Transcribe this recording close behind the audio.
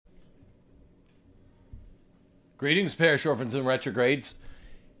Greetings, parish orphans and retrogrades.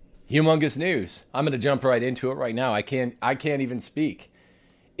 Humongous news. I'm going to jump right into it right now. I can't even speak.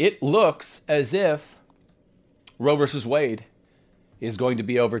 It looks as if Roe versus Wade is going to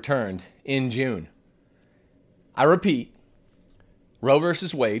be overturned in June. I repeat, Roe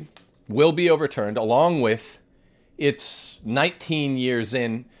versus Wade will be overturned along with its 19 years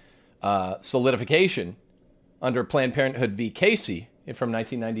in solidification under Planned Parenthood v. Casey from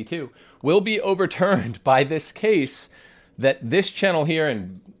 1992 will be overturned by this case that this channel here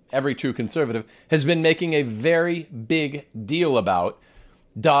and every true conservative has been making a very big deal about.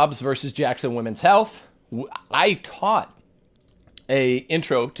 Dobbs versus Jackson Women's Health. I taught a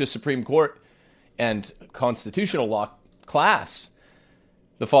intro to Supreme Court and constitutional law class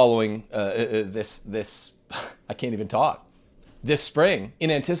the following this I can't even talk this spring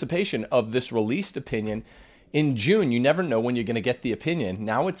in anticipation of this released opinion in June. You never know when you're going to get the opinion.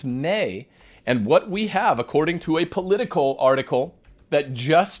 Now it's May, and what we have, according to a Politico article that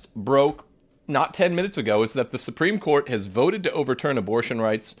just broke not 10 minutes ago, is that the Supreme Court has voted to overturn abortion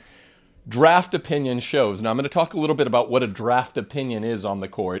rights. Draft opinion shows. Now I'm going to talk a little bit about what a draft opinion is on the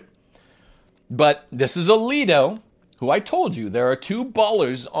court. But this is Alito, who I told you there are two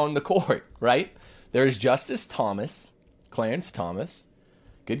ballers on the court, right? There's Justice Thomas, Clarence Thomas,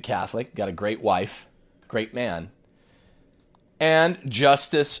 good Catholic, got a great wife, great man, and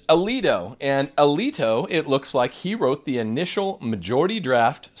Justice Alito. And Alito, it looks like he wrote the initial majority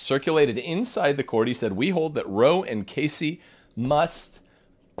draft circulated inside the court. He said, "We hold that Roe and Casey must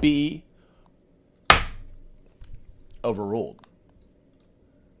be overruled."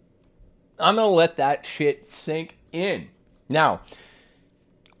 I'm going to let that shit sink in. Now,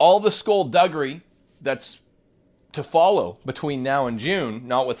 all the skullduggery that's to follow between now and June,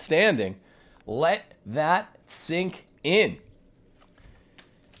 notwithstanding, let that sink in.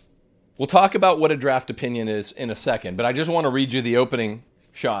 We'll talk about what a draft opinion is in a second, but I just want to read you the opening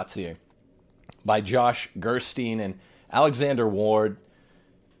shots here by Josh Gerstein and Alexander Ward.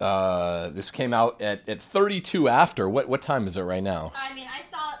 This came out at 32 after. What time is it right now? I mean, I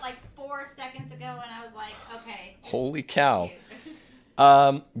saw it like 4 seconds ago, and I was like, okay. Holy cow.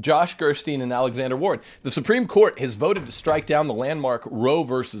 Josh Gerstein and Alexander Ward. The Supreme Court has voted to strike down the landmark Roe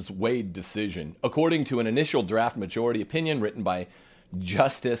versus Wade decision, according to an initial draft majority opinion written by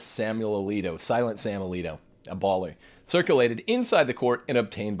Justice Samuel Alito, Silent Sam Alito, a baller, circulated inside the court and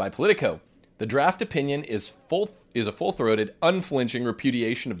obtained by Politico. The draft opinion is a full-throated, unflinching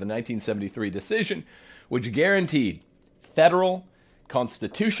repudiation of the 1973 decision, which guaranteed federal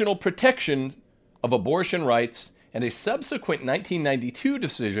constitutional protection of abortion rights, and a subsequent 1992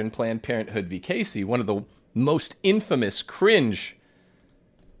 decision, Planned Parenthood v. Casey, one of the most infamous cringe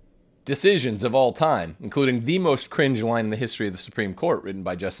decisions of all time, including the most cringe line in the history of the Supreme Court, written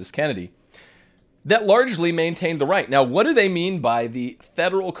by Justice Kennedy, that largely maintained the right. Now, what do they mean by the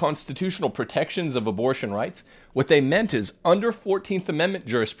federal constitutional protections of abortion rights? What they meant is, under 14th Amendment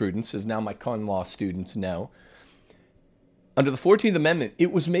jurisprudence, as now my con law students know, under the 14th Amendment,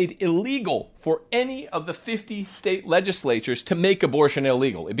 it was made illegal for any of the 50 state legislatures to make abortion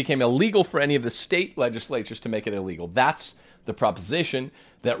illegal. It became illegal for any of the state legislatures to make it illegal. That's the proposition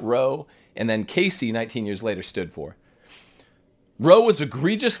that Roe and then Casey 19 years later stood for. Roe was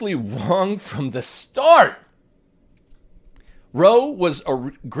egregiously wrong from the start. Roe was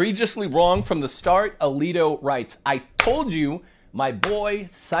egregiously wrong from the start, Alito writes. I told you my boy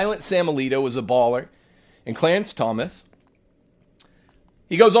Silent Sam Alito was a baller, and Clarence Thomas.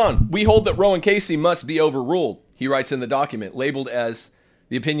 He goes on, "We hold that Roe and Casey must be overruled," he writes in the document, labeled as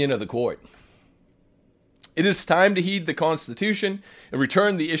the opinion of the court. "It is time to heed the Constitution and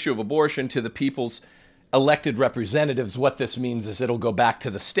return the issue of abortion to the people's elected representatives." What this means is it'll go back to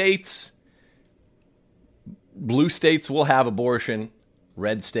the states. Blue states will have abortion.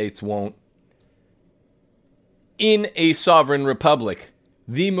 Red states won't. In a sovereign republic,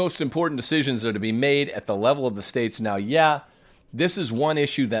 the most important decisions are to be made at the level of the states. Now, yeah, this is one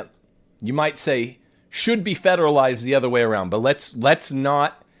issue that you might say should be federalized the other way around, but let's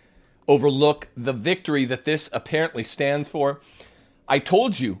not overlook the victory that this apparently stands for. I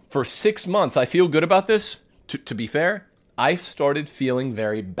told you for 6 months I feel good about this. To be fair, I started feeling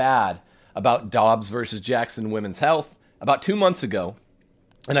very bad about Dobbs versus Jackson Women's Health about 2 months ago,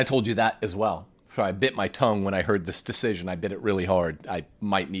 and I told you that as well. So I bit my tongue when I heard this decision. I bit it really hard. I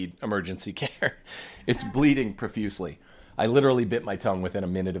might need emergency care. It's bleeding profusely. I literally bit my tongue within a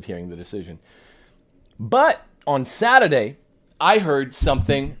minute of hearing the decision. But on Saturday, I heard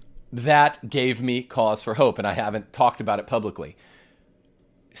something that gave me cause for hope, and I haven't talked about it publicly.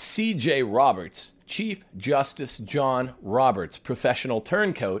 C.J. Roberts, Chief Justice John Roberts, professional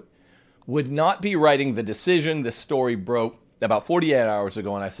turncoat, would not be writing the decision. This story broke about 48 hours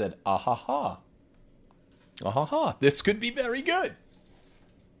ago, and I said, this could be very good.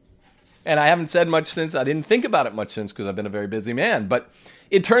 And I haven't said much since. I didn't think about it much since because I've been a very busy man. But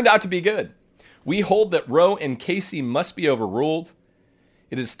it turned out to be good. We hold that Roe and Casey must be overruled.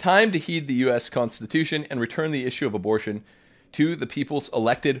 It is time to heed the U.S. Constitution and return the issue of abortion to the people's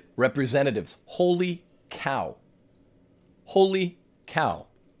elected representatives. Holy cow. Holy cow.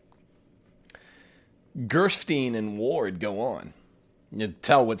 Gerstein and Ward go on. You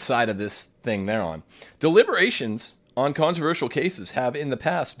tell what side of this thing they're on. Deliberations on controversial cases have in the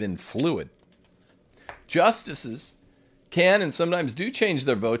past been fluid. Justices can and sometimes do change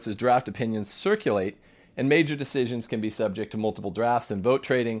their votes as draft opinions circulate, and major decisions can be subject to multiple drafts and vote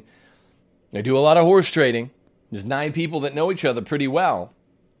trading. They do a lot of horse trading. There's 9 people that know each other pretty well.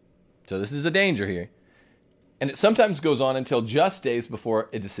 So this is a danger here. And it sometimes goes on until just days before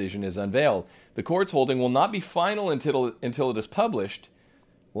a decision is unveiled. The court's holding will not be final until it is published,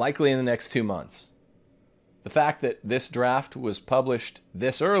 likely in the next 2 months. The fact that this draft was published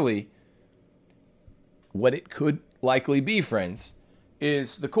this early, what it could likely be, friends,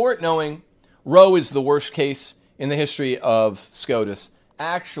 is the court knowing Roe is the worst case in the history of SCOTUS.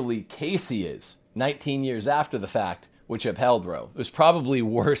 Actually, Casey is, 19 years after the fact, which upheld Roe. It was probably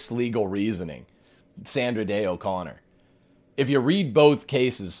worse legal reasoning. Sandra Day O'Connor. If you read both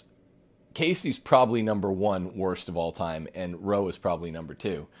cases, Casey's probably number 1 worst of all time, and Roe is probably number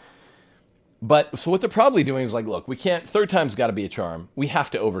 2. But so what they're probably doing is like, look, we can't, third time's got to be a charm. We have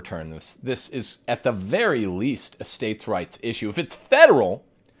to overturn this. This is at the very least a states' rights issue. If it's federal,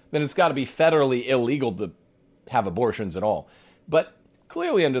 then it's got to be federally illegal to have abortions at all. But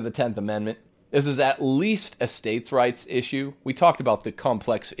clearly under the 10th Amendment, this is at least a states' rights issue. We talked about the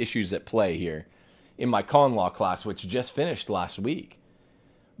complex issues at play here in my con law class, which just finished last week.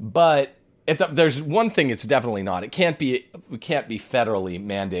 But there's one thing it's definitely not. It can't be federally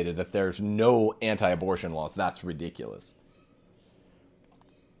mandated that there's no anti-abortion laws. That's ridiculous.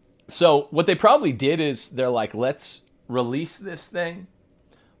 So what they probably did is they're like, let's release this thing.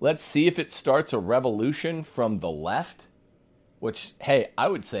 Let's see if it starts a revolution from the left, which, hey, I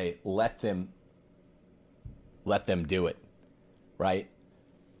would say let them do it, right?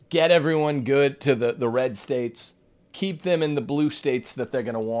 Get everyone good to the red states. Keep them in the blue states that they're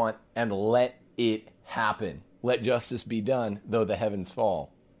going to want, and let it happen. Let justice be done, though the heavens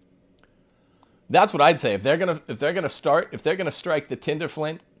fall. That's what I'd say. If they're going to strike the tinder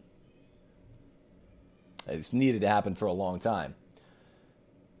flint, it's needed to happen for a long time.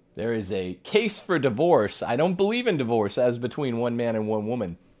 There is a case for divorce. I don't believe in divorce as between one man and one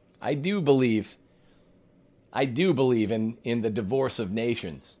woman. I do believe in the divorce of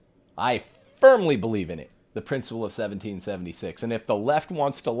nations. I firmly believe in it. The principle of 1776. And if the left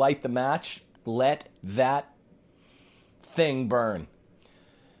wants to light the match, let that thing burn.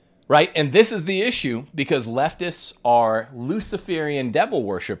 Right? And this is the issue because leftists are Luciferian devil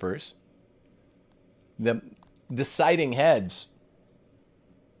worshippers. The deciding heads,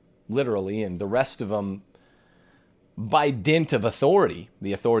 literally, and the rest of them by dint of authority,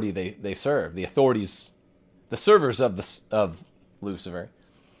 the authority they serve, the authorities, the servers of Lucifer.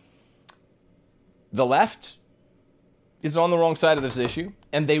 The left is on the wrong side of this issue,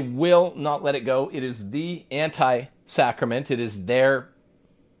 and they will not let it go. It is the anti-sacrament. It is their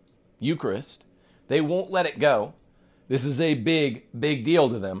Eucharist. They won't let it go. This is a big, big deal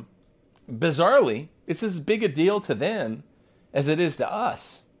to them. Bizarrely, it's as big a deal to them as it is to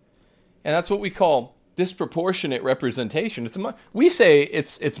us. And that's what we call disproportionate representation. We say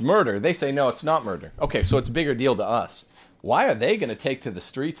it's murder. They say, no, it's not murder. Okay, so it's a bigger deal to us. Why are they going to take to the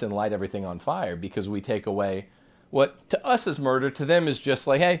streets and light everything on fire? Because we take away what to us is murder, to them is just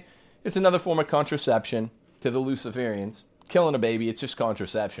like, hey, it's another form of contraception to the Luciferians. Killing a baby, it's just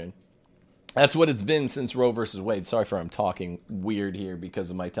contraception. That's what it's been since Roe versus Wade. Sorry for I'm talking weird here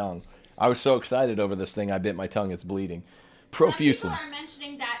because of my tongue. I was so excited over this thing, I bit my tongue. It's bleeding profusely. People are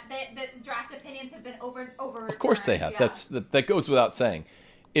mentioning that the draft opinions have been over. Of course they have. Yeah. That goes without saying.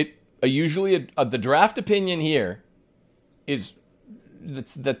 Usually the draft opinion here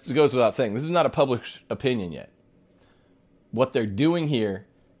that goes without saying. This is not a published opinion yet. What they're doing here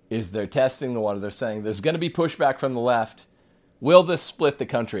is they're testing the water. They're saying there's going to be pushback from the left. Will this split the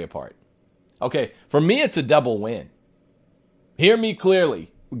country apart? Okay, for me, it's a double win. Hear me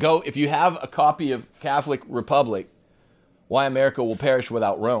clearly. Go, if you have a copy of Catholic Republic, Why America Will Perish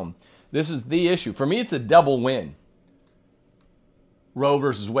Without Rome, this is the issue. For me, it's a double win. Roe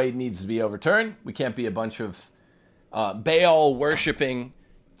versus Wade needs to be overturned. We can't be a bunch of Baal-worshipping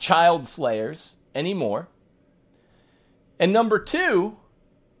child slayers anymore. And number two,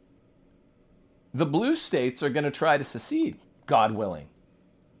 the blue states are going to try to secede, God willing.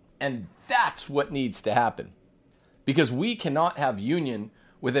 And that's what needs to happen. Because we cannot have union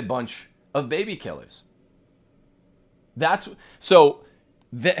with a bunch of baby killers. I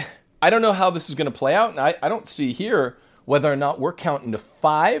don't know how this is going to play out, and I don't see here whether or not we're counting to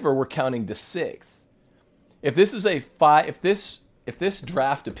 5 or we're counting to 6. If this is a 5, if this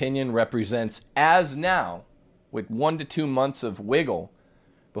draft opinion represents as now, with 1 to 2 months of wiggle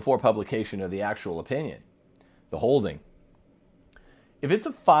before publication of the actual opinion, the holding. If it's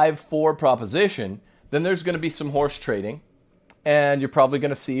a 5-4 proposition, then there's going to be some horse trading, and you're probably going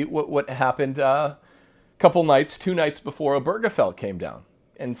to see what happened 2 nights before Obergefell came down,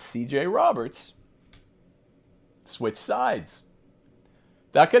 and C.J. Roberts switched sides.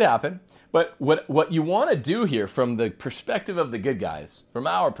 That could happen. But what you want to do here from the perspective of the good guys, from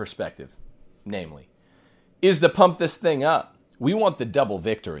our perspective, namely, is to pump this thing up. We want the double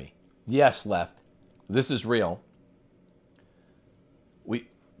victory. Yes, left. This is real.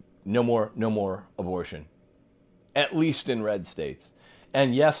 No more abortion. At least in red states.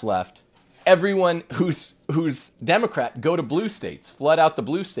 And yes, left. Everyone who's Democrat, go to blue states. Flood out the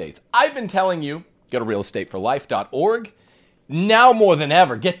blue states. I've been telling you, go to realestateforlife.org. Now more than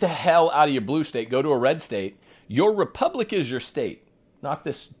ever, get the hell out of your blue state. Go to a red state. Your republic is your state, not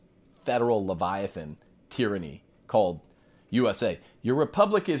this federal leviathan tyranny called USA. Your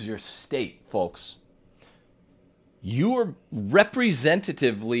republic is your state, folks. You are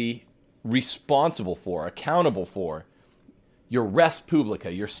representatively responsible for, accountable for your res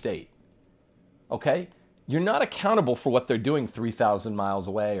publica, your state. Okay? You're not accountable for what they're doing 3,000 miles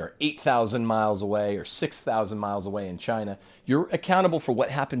away or 8,000 miles away or 6,000 miles away in China. You're accountable for what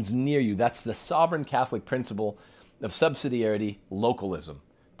happens near you. That's the sovereign Catholic principle of subsidiarity, localism.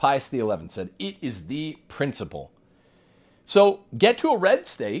 Pius XI said, it is the principle. So get to a red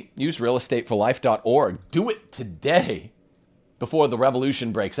state, use realestateforlife.org. Do it today before the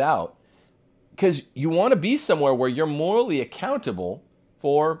revolution breaks out, because you want to be somewhere where you're morally accountable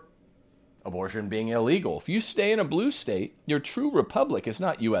for abortion being illegal. If you stay in a blue state, your true republic is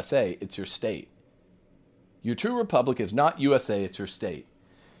not USA, it's your state. Your true republic is not USA, it's your state.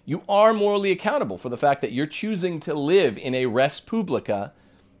 You are morally accountable for the fact that you're choosing to live in a res publica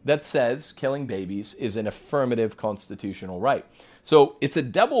that says killing babies is an affirmative constitutional right. So it's a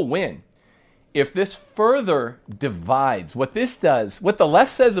double win. If this further divides, what this does, what the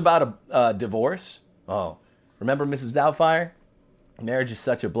left says about a divorce, remember Mrs. Doubtfire? Marriage is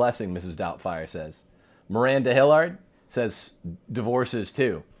such a blessing, Mrs. Doubtfire says. Miranda Hillard says divorces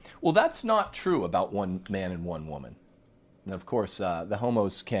too. Well, that's not true about one man and one woman. And of course, the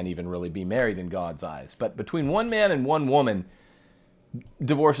homos can't even really be married in God's eyes. But between one man and one woman,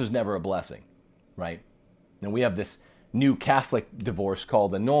 divorce is never a blessing, right? And we have this new Catholic divorce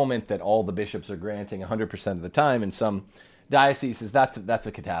called annulment that all the bishops are granting 100% of the time. In some dioceses, that's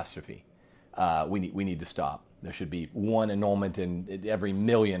a catastrophe. We need to stop. There should be one annulment in every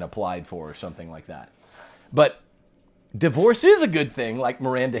million applied for or something like that. But divorce is a good thing, like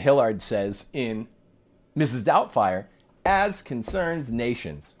Miranda Hillard says in Mrs. Doubtfire, as concerns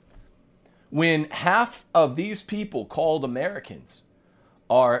nations. When half of these people called Americans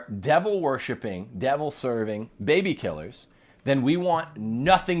are devil-worshipping, devil-serving baby killers, then we want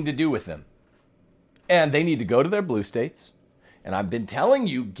nothing to do with them. And they need to go to their blue states. And I've been telling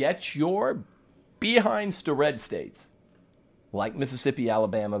you, get your behinds to red states, like Mississippi,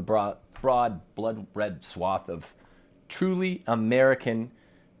 Alabama, broad, blood-red swath of truly American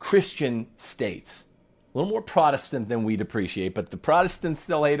Christian states. A little more Protestant than we'd appreciate, but the Protestants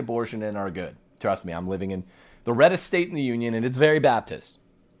still hate abortion and are good. Trust me, I'm living in the reddest state in the Union, and it's very Baptist.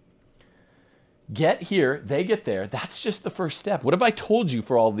 Get here, they get there. That's just the first step. What have I told you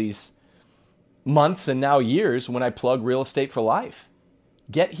for all these months and now years when I plug Real Estate for Life?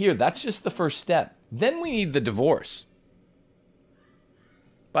 Get here, that's just the first step. Then we need the divorce.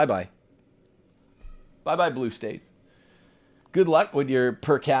 Bye-bye. Bye-bye, blue states. Good luck with your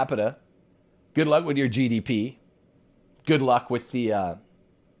per capita. Good luck with your GDP. Good luck with the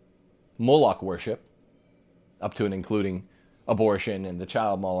Moloch worship, up to and including abortion and the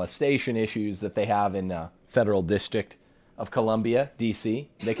child molestation issues that they have in the Federal District of Columbia, D.C.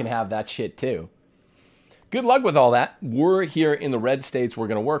 They can have that shit too. Good luck with all that. We're here in the red states. We're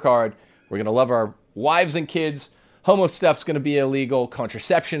going to work hard. We're going to love our wives and kids. Homo stuff's going to be illegal.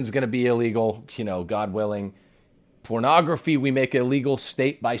 Contraception's going to be illegal, God willing. Pornography, we make illegal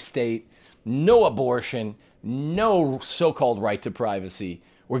state by state. No abortion. No so-called right to privacy.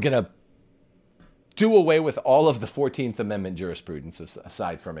 We're going to do away with all of the 14th Amendment jurisprudence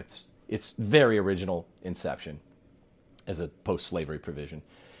aside from its very original inception as a post-slavery provision.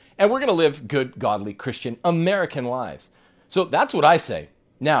 And we're going to live good, godly, Christian, American lives. So that's what I say.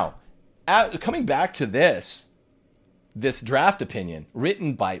 Now, coming back to this draft opinion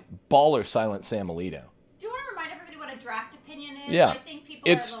written by baller Silent Sam Alito. Do you want to remind everybody what a draft opinion is? Yeah. I think people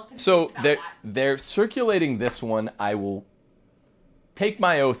are a little confused about they're, that. they're circulating this one. I will take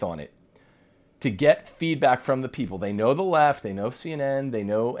my oath on it to get feedback from the people. They know the left, they know CNN, they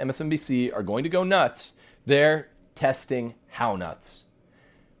know MSNBC are going to go nuts. They're testing how nuts.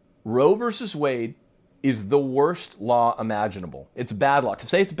 Roe versus Wade is the worst law imaginable. It's bad law. To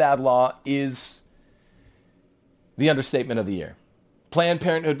say it's bad law is the understatement of the year. Planned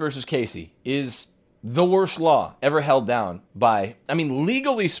Parenthood versus Casey is the worst law ever held down by,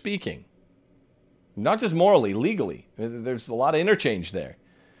 legally speaking, not just morally, legally. There's a lot of interchange there.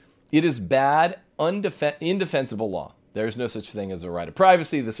 It is bad, indefensible law. There's no such thing as a right of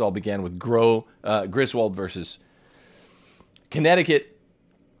privacy. This all began with Griswold versus Connecticut.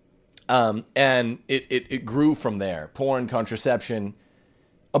 And it grew from there. Porn, contraception,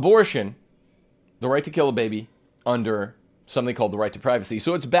 abortion, the right to kill a baby under something called the right to privacy.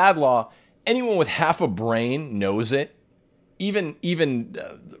 So it's bad law. Anyone with half a brain knows it. Even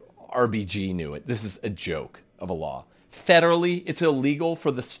RBG knew it. This is a joke of a law. Federally, it's illegal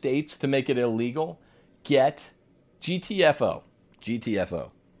for the states to make it illegal. Get GTFO.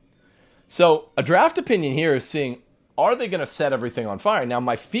 GTFO. So a draft opinion here is seeing, are they going to set everything on fire? Now,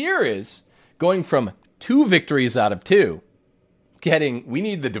 my fear is going from 2 victories out of 2, we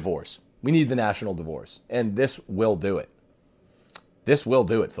need the divorce. We need the national divorce. And this will do it. This will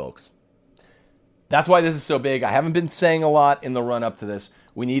do it, folks. That's why this is so big. I haven't been saying a lot in the run-up to this.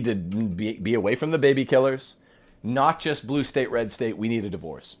 We need to be away from the baby killers. Not just blue state, red state. We need a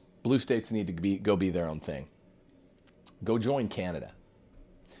divorce. Blue states need to go be their own thing. Go join Canada.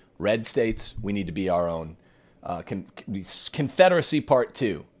 Red states, we need to be our own. Confederacy Part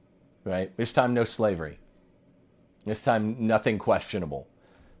 2, right? This time, no slavery. This time, nothing questionable.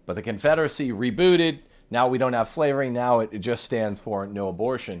 But the Confederacy rebooted. Now we don't have slavery. Now it just stands for no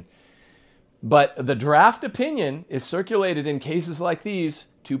abortion. But the draft opinion is circulated in cases like these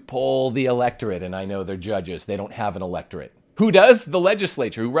to poll the electorate. And I know they're judges. They don't have an electorate. Who does? The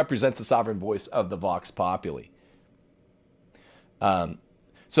legislature, who represents the sovereign voice of the Vox Populi.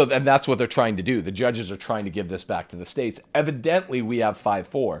 So then that's what they're trying to do. The judges are trying to give this back to the states. Evidently, we have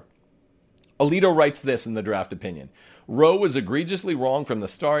 5-4. Alito writes this in the draft opinion. Roe was egregiously wrong from the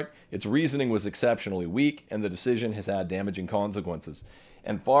start. Its reasoning was exceptionally weak, and the decision has had damaging consequences.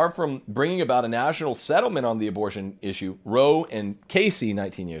 And far from bringing about a national settlement on the abortion issue, Roe and Casey,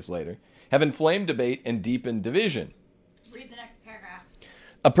 19 years later, have inflamed debate and deepened division. Read the next paragraph.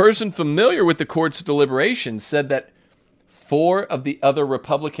 A person familiar with the court's deliberations said that 4 of the other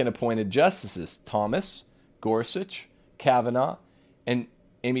Republican-appointed justices, Thomas, Gorsuch, Kavanaugh, and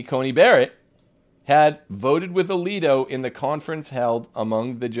Amy Coney Barrett, had voted with Alito in the conference held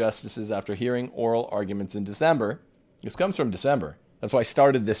among the justices after hearing oral arguments in December. This comes from December. That's why I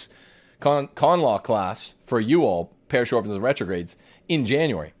started this con law class for you all, parish orphans and retrogrades, in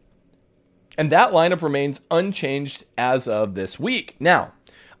January. And that lineup remains unchanged as of this week. Now,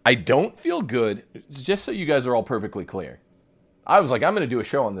 I don't feel good, just so you guys are all perfectly clear. I was like, I'm going to do a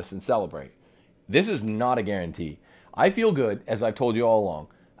show on this and celebrate. This is not a guarantee. I feel good, as I've told you all along,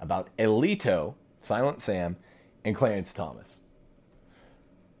 about Alito, Silent Sam, and Clarence Thomas.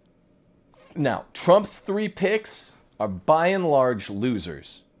 Now, Trump's 3 picks are by and large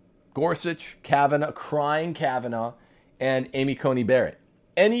losers. Gorsuch, Kavanaugh, crying Kavanaugh, and Amy Coney Barrett.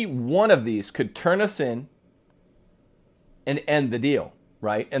 Any one of these could turn us in and end the deal,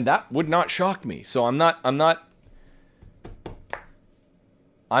 right? And that would not shock me. So I'm not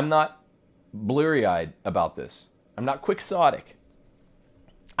blurry-eyed about this. I'm not quixotic.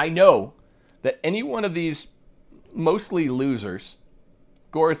 I know that any one of these mostly losers,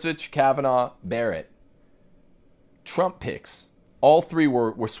 Gorsuch, Kavanaugh, Barrett, Trump picks, all 3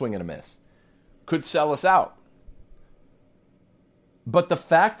 were swing and a miss, could sell us out. But the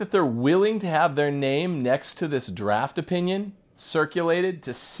fact that they're willing to have their name next to this draft opinion circulated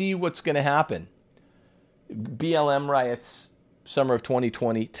to see what's going to happen. BLM riots, summer of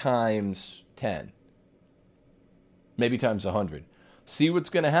 2020, times 10. Maybe times 100. See what's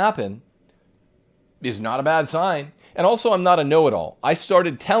going to happen is not a bad sign. And also, I'm not a know-it-all. I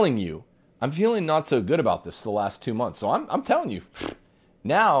started telling you, I'm feeling not so good about this the last 2 months. So I'm telling you.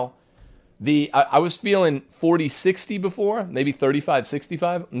 Now, I was feeling 40-60 before, maybe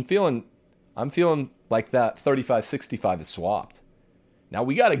 35-65. I'm feeling like that 35-65 is swapped. Now,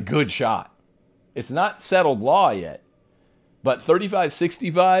 we got a good shot. It's not settled law yet. But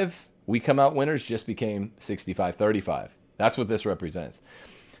 35-65, we come out winners, just became 65-35. That's what this represents.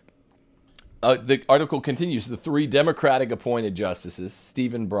 The article continues. The three Democratic appointed justices,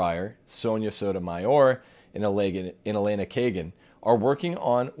 Stephen Breyer, Sonia Sotomayor, and Elena Kagan, are working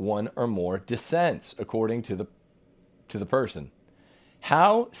on one or more dissents, according to the person.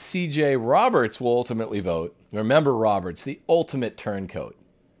 How C.J. Roberts will ultimately vote, remember Roberts, the ultimate turncoat,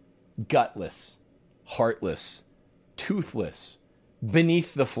 gutless, heartless, toothless,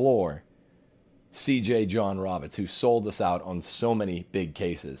 beneath the floor, C.J. John Roberts, who sold us out on so many big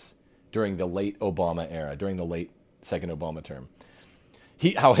cases during the late Obama era, during the late second Obama term.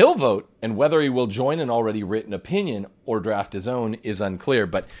 How he'll vote and whether he will join an already written opinion or draft his own is unclear.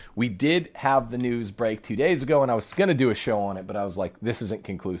 But we did have the news break 2 days ago, and I was going to do a show on it, but I was like, this isn't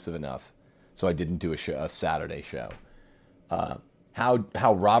conclusive enough. So I didn't do a Saturday show.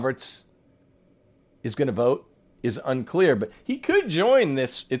 How Roberts is going to vote is unclear, but he could join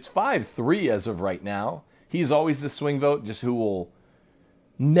this. It's 5-3 as of right now. He's always the swing vote, just who will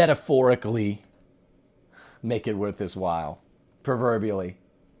metaphorically make it worth his while. Proverbially,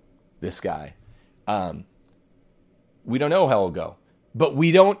 this guy. We don't know how it'll go, but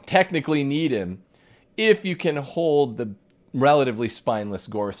we don't technically need him if you can hold the relatively spineless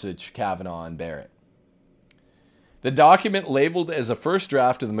Gorsuch, Kavanaugh, and Barrett. The document labeled as a first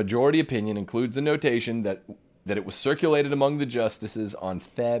draft of the majority opinion includes the notation that it was circulated among the justices on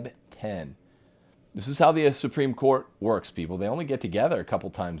Feb 10. This is how the Supreme Court works, people. They only get together a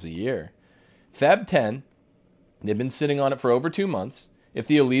couple times a year. Feb 10, they've been sitting on it for over 2 months. If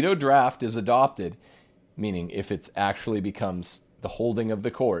the Alito draft is adopted, meaning if it actually becomes the holding of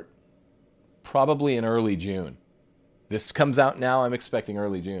the court, probably in early June. This comes out now, I'm expecting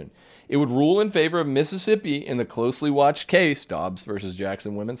early June. It would rule in favor of Mississippi in the closely watched case, Dobbs versus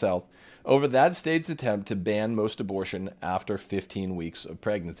Jackson Women's Health, over that state's attempt to ban most abortion after 15 weeks of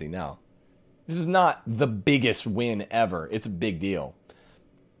pregnancy. Now, this is not the biggest win ever. It's a big deal.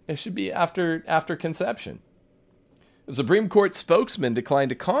 It should be after conception. The Supreme Court spokesman declined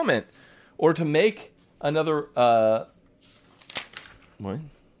to comment or to make another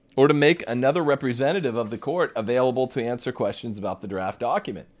representative of the court available to answer questions about the draft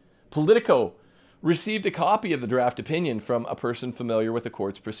document. Politico received a copy of the draft opinion from a person familiar with the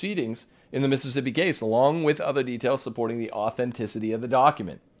court's proceedings in the Mississippi case, along with other details supporting the authenticity of the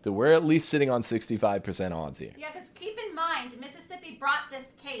document. So we're at least sitting on 65% odds here. Yeah, because keep in mind, Mississippi brought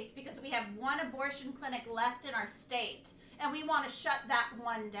this case because we have one abortion clinic left in our state, and we want to shut that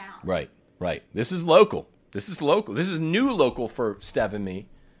one down. Right. This is local. This is new local for Steph and me.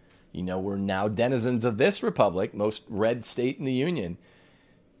 You know, we're now denizens of this republic, most red state in the union.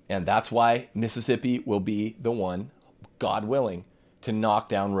 And that's why Mississippi will be the one, God willing, to knock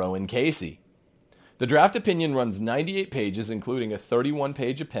down Roe and Casey. The draft opinion runs 98 pages, including a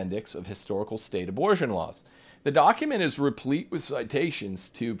 31-page appendix of historical state abortion laws. The document is replete with citations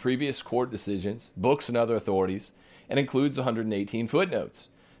to previous court decisions, books, and other authorities, and includes 118 footnotes.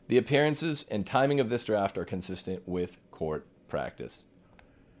 The appearances and timing of this draft are consistent with court practice.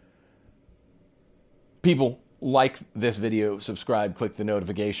 People, like this video, subscribe, click the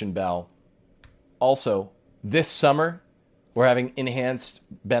notification bell. Also, this summer, we're having enhanced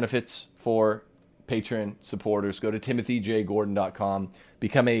benefits for Patreon supporters. Go to timothyjgordon.com,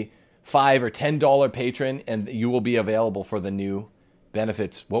 become a $5 or $10 patron, and you will be available for the new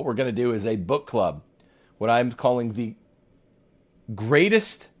benefits. What we're going to do is a book club, what I'm calling the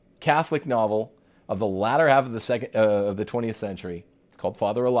greatest Catholic novel of the latter half of the 20th century. It's called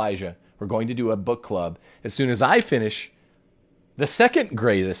Father Elijah. We're going to do a book club as soon as I finish the second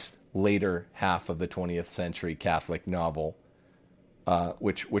greatest later half of the 20th century Catholic novel,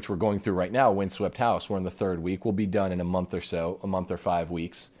 which we're going through right now, Windswept House. We're in the third week. We'll be done in a month or 5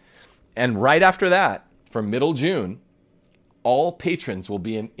 weeks. And right after that, from middle June, all patrons will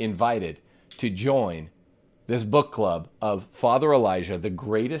be invited to join this book club of Father Elijah, the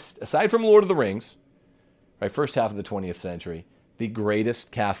greatest, aside from Lord of the Rings, right, first half of the 20th century, the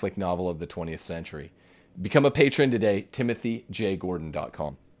greatest Catholic novel of the 20th century. Become a patron today,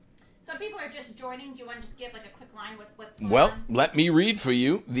 timothyjgordon.com. Some people are just joining. Do you want to just give like a quick line with what's Well, let me read for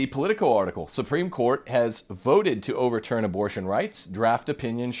you the Politico article. Supreme Court has voted to overturn abortion rights, draft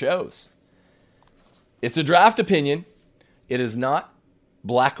opinion shows. It's a draft opinion. It is not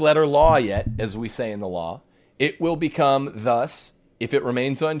black letter law yet, as we say in the law. It will become thus, if it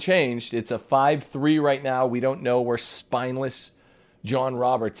remains unchanged, it's a 5-3 right now. We don't know where spineless John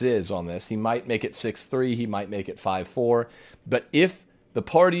Roberts is on this. He might make it 6-3. He might make it 5-4. But if the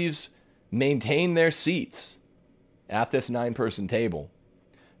parties maintain their seats at this 9-person table,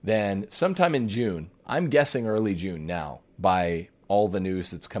 then sometime in June, I'm guessing early June now, by all the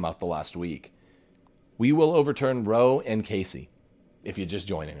news that's come out the last week, we will overturn Roe and Casey, if you're just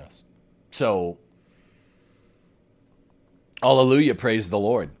joining us. So, hallelujah, praise the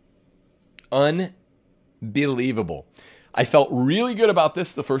Lord. Unbelievable. I felt really good about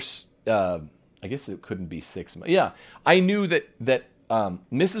this the first, I guess it couldn't be 6 months. Yeah, I knew that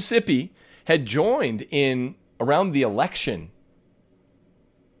Mississippi had joined in around the election,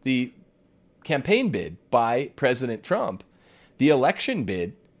 the campaign bid by President Trump, the election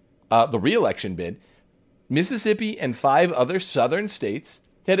bid, the re-election bid. Mississippi and 5 other southern states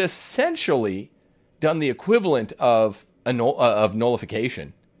had essentially done the equivalent of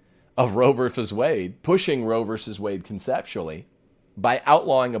nullification of Roe versus Wade, pushing Roe versus Wade conceptually by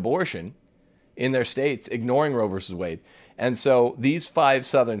outlawing abortion in their states, ignoring Roe versus Wade. And so these 5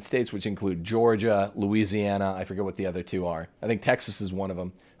 southern states, which include Georgia, Louisiana, I forget what the other 2 are. I think Texas is one of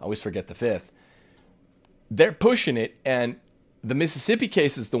them. I always forget the 5th. They're pushing it, and the Mississippi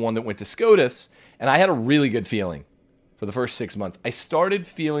case is the one that went to SCOTUS, and I had a really good feeling for the first 6 months. I started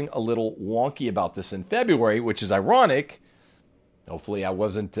feeling a little wonky about this in February, which is ironic. Hopefully I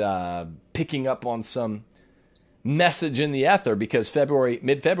wasn't picking up on some message in the ether, because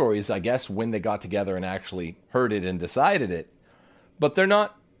mid-February is, I guess, when they got together and actually heard it and decided it. But they're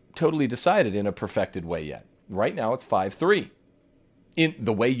not totally decided in a perfected way yet. Right now it's 5-3 in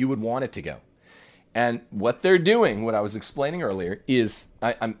the way you would want it to go. And what they're doing, what I was explaining earlier, is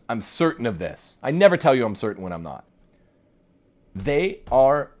I'm certain of this. I never tell you I'm certain when I'm not. They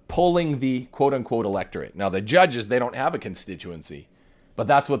are polling the quote-unquote electorate. Now, the judges, they don't have a constituency, but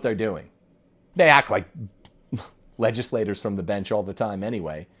that's what they're doing. They act like legislators from the bench all the time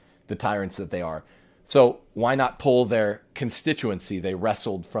anyway, the tyrants that they are. So why not poll their constituency they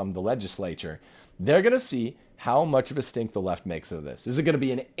wrestled from the legislature? They're going to see how much of a stink the left makes of this. Is it going to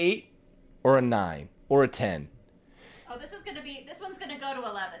be an 8 or a 9 or a 10? Oh, this one's going to go to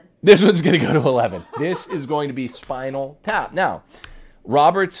 11. This one's going to go to 11. This is going to be spinal tap. Now,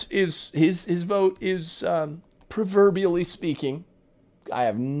 Roberts his vote is, proverbially speaking, I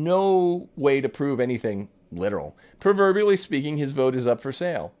have no way to prove anything literal. Proverbially speaking, his vote is up for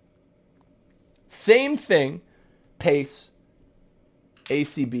sale. Same thing, Pace,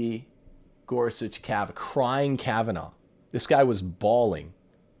 ACB, Gorsuch, crying Kavanaugh. This guy was bawling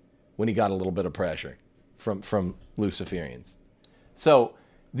when he got a little bit of pressure from Luciferians. So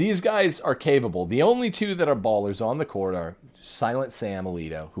these guys are capable. The only 2 that are ballers on the court are Silent Sam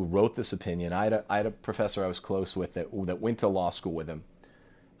Alito, who wrote this opinion. I had a professor I was close with that went to law school with him,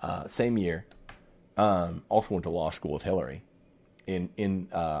 same year. Also went to law school with Hillary in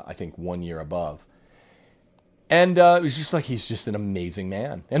I think 1 year above. And it was just like, he's just an amazing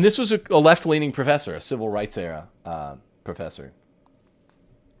man. And this was a left-leaning professor, a civil rights era professor,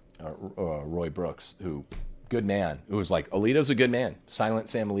 Roy Brooks, who, good man. It was like, Alito's a good man. Silent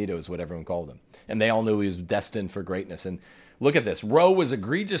Sam Alito is what everyone called him. And they all knew he was destined for greatness. And look at this. Roe was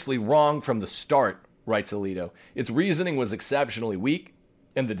egregiously wrong from the start, writes Alito. Its reasoning was exceptionally weak,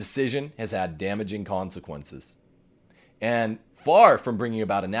 and the decision has had damaging consequences. And far from bringing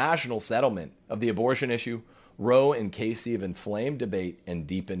about a national settlement of the abortion issue, Roe and Casey have inflamed debate and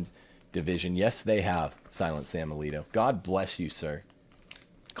deepened division. Yes, they have, Silent Sam Alito. God bless you, sir.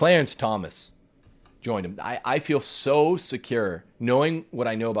 Clarence Thomas joined him. I feel so secure knowing what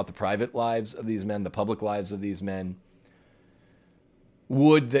I know about the private lives of these men, the public lives of these men.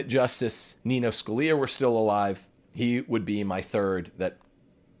 Would that Justice Nino Scalia were still alive, he would be my third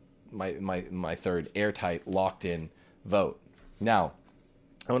airtight, locked-in vote. Now,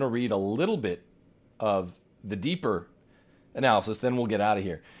 I want to read a little bit of the deeper analysis, then we'll get out of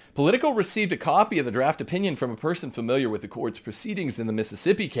here. Politico received a copy of the draft opinion from a person familiar with the court's proceedings in the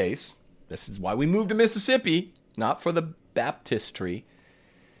Mississippi case. This is why we moved to Mississippi, not for the baptistry.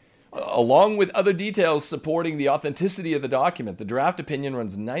 Along with other details supporting the authenticity of the document, the draft opinion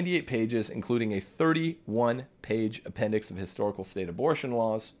runs 98 pages, including a 31-page appendix of historical state abortion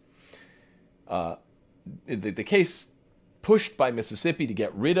laws. The case pushed by Mississippi to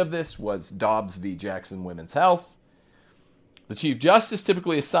get rid of this was Dobbs v. Jackson Women's Health. The Chief Justice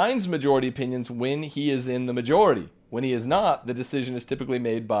typically assigns majority opinions when he is in the majority. When he is not, the decision is typically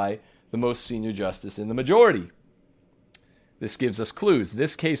made by the most senior justice in the majority. This gives us clues.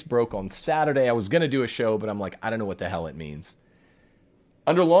 This case broke on Saturday. I was going to do a show, but I'm like, I don't know what the hell it means.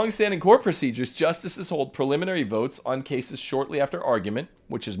 Under long-standing court procedures, justices hold preliminary votes on cases shortly after argument,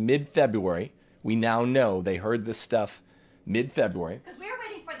 which is mid-February. We now know they heard this stuff mid-February. Because we were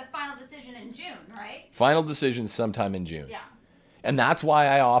waiting for the final decision in June, right? Final decision sometime in June. Yeah. And that's why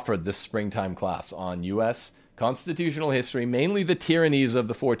I offered this springtime class on U.S. constitutional history, mainly the tyrannies of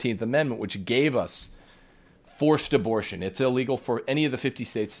the 14th Amendment, which gave us forced abortion. It's illegal for any of the 50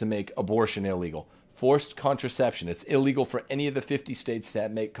 states to make abortion illegal. Forced contraception. It's illegal for any of the 50 states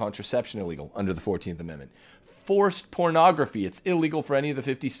that make contraception illegal under the 14th Amendment. Forced pornography. It's illegal for any of the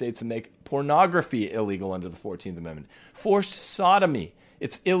 50 states to make pornography illegal under the 14th Amendment. Forced sodomy.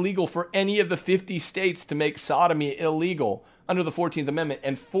 It's illegal for any of the 50 states to make sodomy illegal under the 14th Amendment.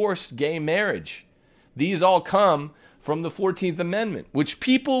 And forced gay marriage. These all come from the 14th Amendment, which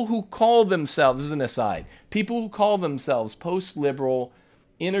people who call themselves, this is an aside, people who call themselves post-liberal,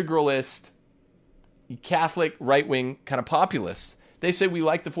 integralist, Catholic, right-wing kind of populists, they say we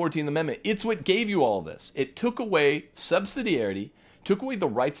like the 14th Amendment. It's what gave you all this. It took away subsidiarity, took away the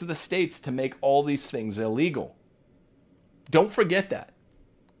rights of the states to make all these things illegal. Don't forget that.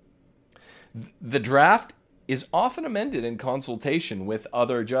 The draft is often amended in consultation with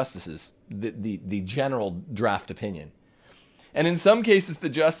other justices, the general draft opinion. And in some cases, the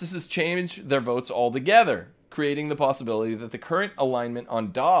justices change their votes altogether, creating the possibility that the current alignment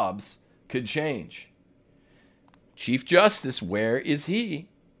on Dobbs could change. Chief Justice, where is he?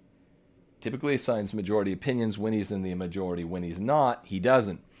 Typically assigns majority opinions when he's in the majority. When he's not, he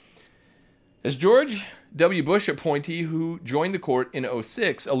doesn't. As George W. Bush appointee who joined the court in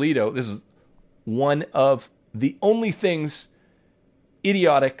 2006, Alito, this is one of the only things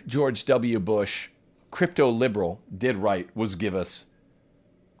idiotic George W. Bush, crypto-liberal, did right was give us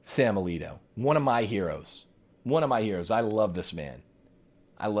Sam Alito. One of my heroes. One of my heroes. I love this man.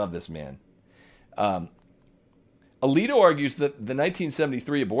 Alito argues that the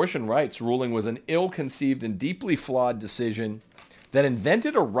 1973 abortion rights ruling was an ill-conceived and deeply flawed decision that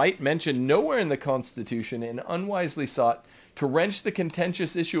invented a right mentioned nowhere in the Constitution and unwisely sought to wrench the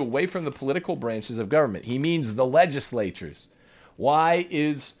contentious issue away from the political branches of government. He means the legislatures. Why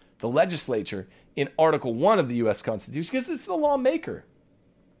is the legislature in Article 1 of the U.S. Constitution? Because it's the lawmaker.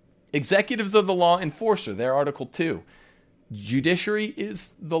 Executives are the law enforcer. They're Article 2. Judiciary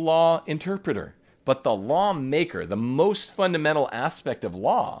is the law interpreter. But the lawmaker, the most fundamental aspect of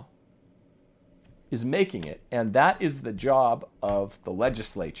law, is making it. And that is the job of the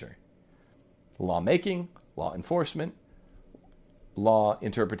legislature. Lawmaking, law enforcement, law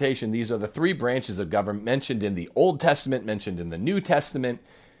interpretation. These are the three branches of government mentioned in the Old Testament, mentioned in the New Testament.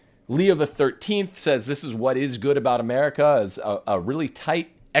 Leo XIII says this is what is good about America, is a really tight,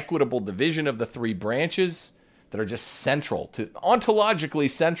 equitable division of the three branches that are just central, ontologically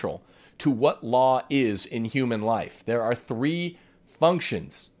central to what law is in human life. There are three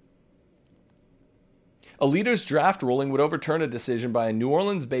functions. Alito's draft ruling would overturn a decision by a New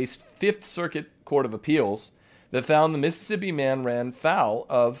Orleans-based Fifth Circuit Court of Appeals that found the Mississippi man ran foul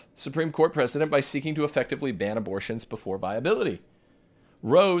of Supreme Court precedent by seeking to effectively ban abortions before viability.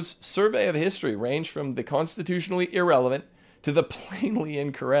 Roe's survey of history ranged from the constitutionally irrelevant to the plainly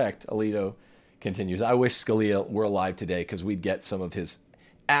incorrect, Alito continues. I wish Scalia were alive today because we'd get some of his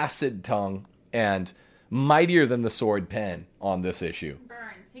acid tongue and mightier than the sword pen on this issue.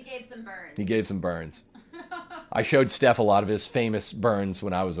 Burns. He gave some burns. I showed Steph a lot of his famous burns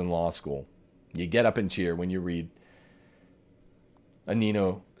when I was in law school. You get up and cheer when you read a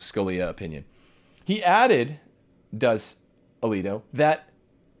Nino Scalia opinion. He added, does Alito, that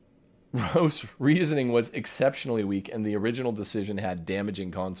Roe's reasoning was exceptionally weak and the original decision had damaging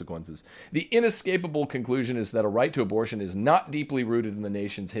consequences. The inescapable conclusion is that a right to abortion is not deeply rooted in the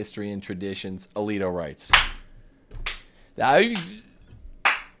nation's history and traditions, Alito writes. This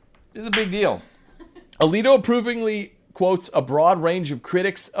is a big deal. Alito approvingly quotes a broad range of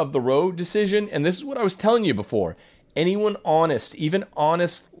critics of the Roe decision, and this is what I was telling you before. Anyone honest, even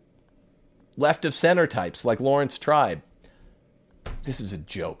honest left of center types like Lawrence Tribe, this is a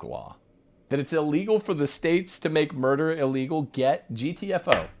joke law. That it's illegal for the states to make murder illegal, get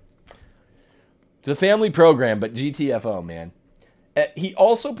GTFO. It's a family program, but GTFO, man. He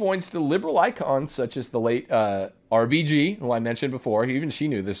also points to liberal icons such as the late RBG, who I mentioned before. Even she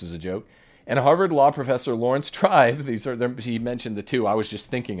knew this was a joke. And Harvard law professor Lawrence Tribe, he mentioned the two I was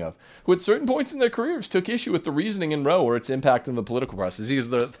just thinking of, who at certain points in their careers took issue with the reasoning in Roe or its impact on the political process. These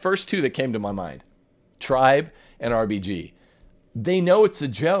are the first two that came to my mind. Tribe and RBG. They know it's a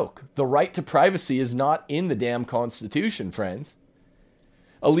joke. The right to privacy is not in the damn Constitution, friends.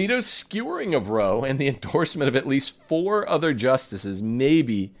 Alito's skewering of Roe and the endorsement of at least 4 other justices,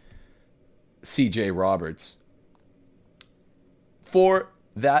 maybe C.J. Roberts, for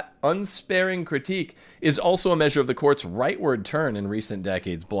that unsparing critique is also a measure of the court's rightward turn in recent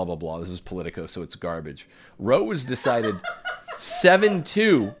decades, blah, blah, blah. This is Politico, so it's garbage. Roe was decided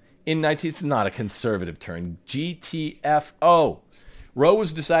 7-2 in 19... It's not a conservative turn. GTFO. Roe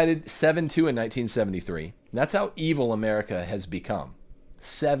was decided 7-2 in 1973. That's how evil America has become.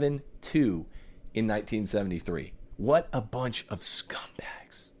 7-2 in 1973. What a bunch of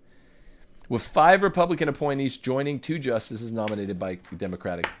scumbags. with 5 Republican appointees joining 2 justices nominated by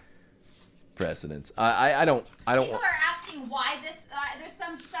Democratic presidents. I don't. People are asking why this. There's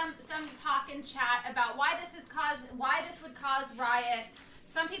some talk in chat about why this would cause riots.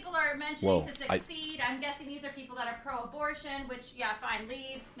 Some people are mentioning to succeed. I'm guessing these are people that are pro-abortion, which, yeah, fine,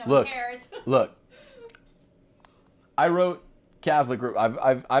 leave. No one cares. Look, I wrote Catholic.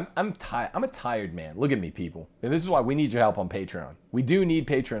 I'm tired. I'm a tired man. Look at me, people. And this is why we need your help on Patreon. We do need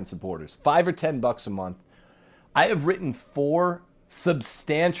Patreon supporters. $5 or $10 a month. I have written 4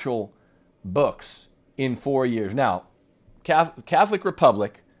 substantial books in 4 years. Now, Catholic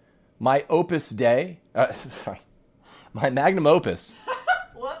Republic, my opus dei. My magnum opus.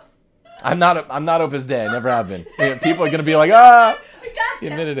 Whoops. I'm not opus dei. I never have been. People are going to be like, Gotcha. you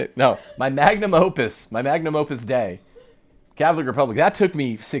admitted it. No, my magnum opus dei, Catholic Republic. That took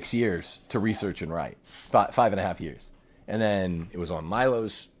me 6 years to research and write, 5.5 years, and then it was on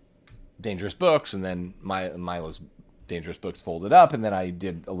Milo's Dangerous Books, and then Milo's Dangerous Books folded up, and then I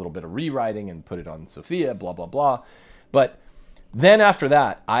did a little bit of rewriting and put it on Sophia. Blah blah blah, but. Then after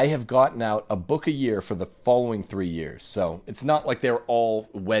that, I have gotten out a book a year for the following 3 years. So it's not like they're all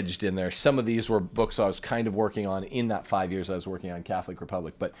wedged in there. Some of these were books I was kind of working on in that 5 years I was working on Catholic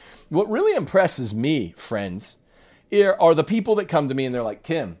Republic. But what really impresses me, friends, are the people that come to me and they're like,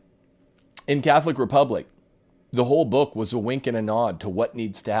 Tim, in Catholic Republic, the whole book was a wink and a nod to what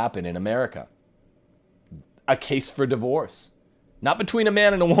needs to happen in America. A case for divorce. Not between a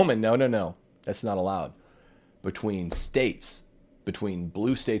man and a woman. No. That's not allowed. Between states. Between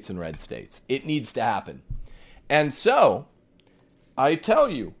blue states and red states. It needs to happen. And so, I tell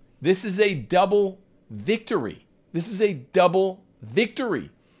you, this is a double victory. This is a double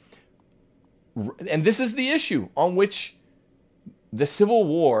victory. And this is the issue on which the Civil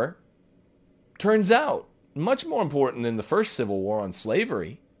War turns out much more important than the first Civil War on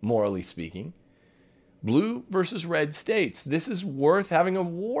slavery, morally speaking. Blue versus red states. This is worth having a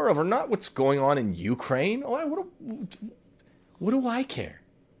war over, not what's going on in Ukraine. What do I care?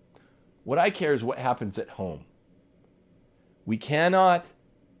 What I care is what happens at home. We cannot,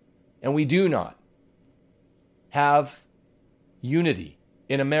 and we do not, have unity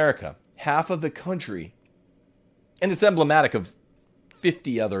in America. Half of the country, and it's emblematic of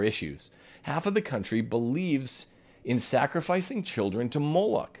 50 other issues, half of the country believes in sacrificing children to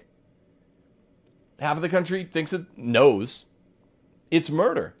Moloch. Half of the country knows it's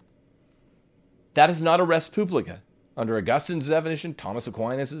murder. That is not a res publica. Under Augustine's definition, Thomas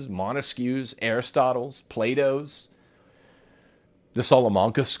Aquinas', Montesquieu's, Aristotle's, Plato's, the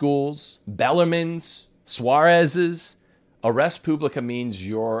Salamanca schools, Bellarmine's, Suarez's, a res publica means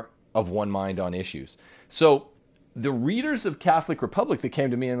you're of one mind on issues. So the readers of Catholic Republic that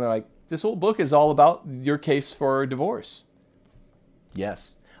came to me and were like, this whole book is all about your case for divorce.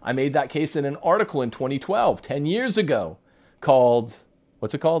 Yes. I made that case in an article in 2012, 10 years ago, called,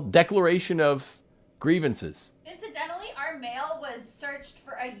 what's it called? Declaration of Grievances. Incidentally, our mail was searched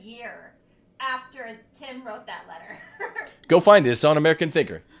for a year after Tim wrote that letter. Go find it. It's on American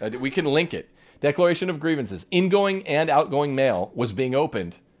Thinker. We can link it. Declaration of Grievances. Ingoing and outgoing mail was being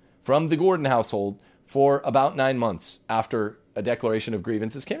opened from the Gordon household for about 9 months after a Declaration of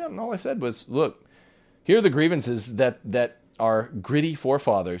Grievances came out. And all I said was, look, here are the grievances that our gritty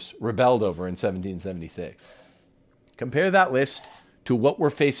forefathers rebelled over in 1776. Compare that list to what we're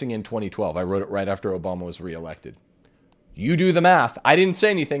facing in 2012. I wrote it right after Obama was reelected. You do the math. I didn't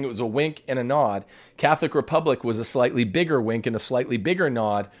say anything. It was a wink and a nod. Catholic Republic was a slightly bigger wink and a slightly bigger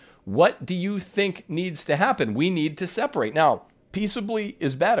nod. What do you think needs to happen? We need to separate. Now, peaceably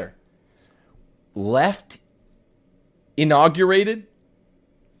is better. Left inaugurated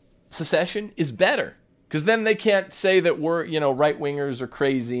secession is better. Because then they can't say that we're, right-wingers are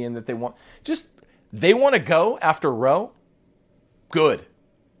crazy and that they want to go after Roe. Good.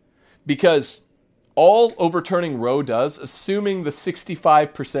 Because all overturning Roe does, assuming the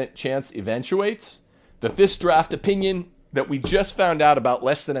 65% chance eventuates, that this draft opinion that we just found out about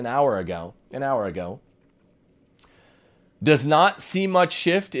less than an hour ago, does not see much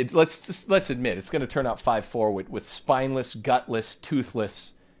shift. Let's admit, it's going to turn out 5-4 with spineless, gutless,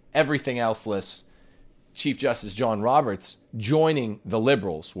 toothless, everything else-less Chief Justice John Roberts joining the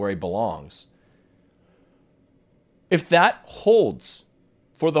liberals where he belongs. If that holds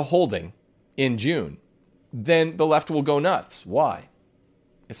for the holding in June, then the left will go nuts. Why?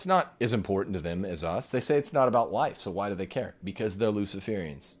 It's not as important to them as us. They say it's not about life, so why do they care? Because they're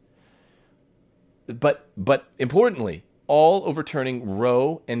Luciferians. But importantly, all overturning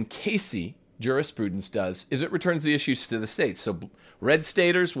Roe and Casey jurisprudence does is it returns the issues to the states. So red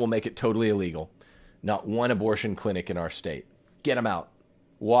staters will make it totally illegal. Not one abortion clinic in our state. Get them out.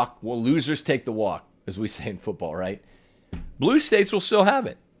 Walk. Well, losers take the walk, as we say in football, right? Blue states will still have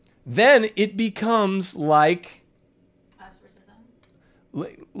it. Then it becomes like us versus them.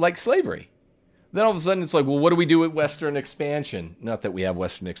 Like slavery. Then all of a sudden it's like, well, what do we do with Western expansion? Not that we have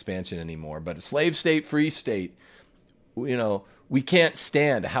Western expansion anymore, but a slave state, free state, we can't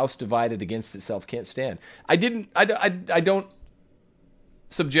stand. A house divided against itself can't stand. I don't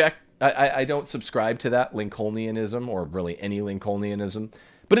subscribe to that Lincolnianism, or really any Lincolnianism,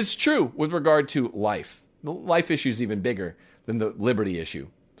 but it's true with regard to life. The life issue is even bigger than the liberty issue,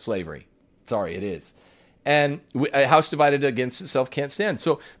 slavery. Sorry, it is. And a house divided against itself can't stand.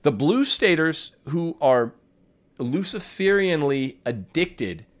 So the blue staters who are Luciferianly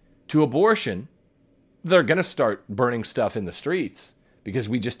addicted to abortion, they're going to start burning stuff in the streets because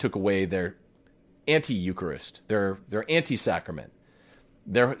we just took away their anti-Eucharist, their anti-sacrament,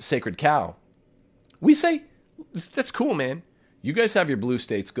 their sacred cow. We say, that's cool, man. You guys have your blue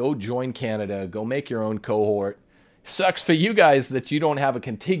states. Go join Canada. Go make your own cohort. Sucks for you guys that you don't have a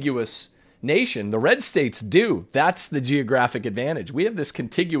contiguous nation. The red states do. That's the geographic advantage. We have this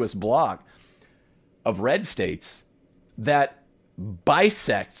contiguous block of red states that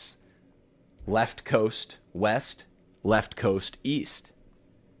bisects left coast west, left coast east.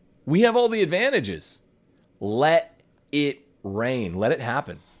 We have all the advantages. Let it rain. Let it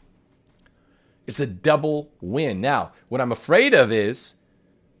happen. It's a double win. Now, what I'm afraid of is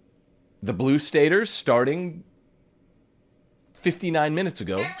the blue staters starting 59 minutes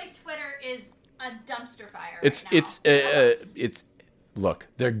ago. Apparently Twitter is a dumpster fire right now. Look,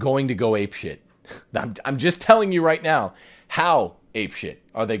 they're going to go apeshit. I'm just telling you right now, how apeshit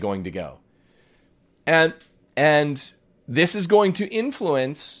are they going to go? And this is going to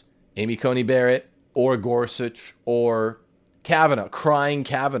influence Amy Coney Barrett or Gorsuch or Kavanaugh, crying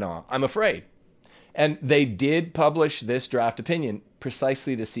Kavanaugh, I'm afraid. And they did publish this draft opinion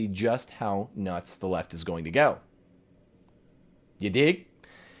precisely to see just how nuts the left is going to go. You dig?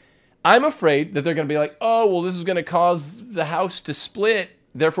 I'm afraid that they're going to be like, oh, well, this is going to cause the House to split,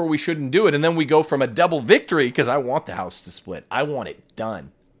 therefore we shouldn't do it. And then we go from a double victory, because I want the House to split. I want it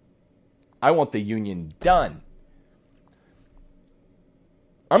done. I want the union done.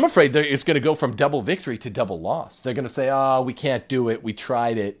 I'm afraid that it's going to go from double victory to double loss. They're going to say, oh, we can't do it. We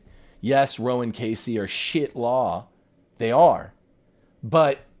tried it. Yes, Roe and Casey are shit law. They are.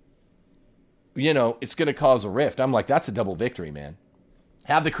 But, it's going to cause a rift. I'm like, that's a double victory, man.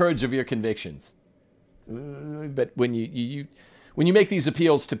 Have the courage of your convictions. But when you make these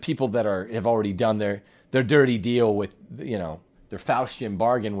appeals to people that have already done their dirty deal with, their Faustian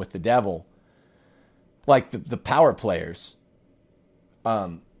bargain with the devil, like the power players,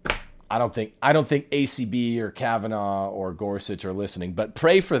 I don't think ACB or Kavanaugh or Gorsuch are listening, but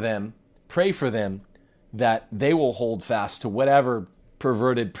pray for them that they will hold fast to whatever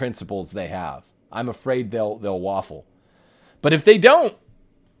perverted principles they have. I'm afraid they'll waffle. But if they don't,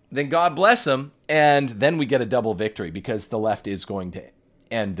 then God bless them, and then we get a double victory because the left is going to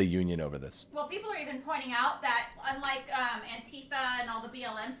end the union over this. Well, people are even pointing out that unlike Antifa and all the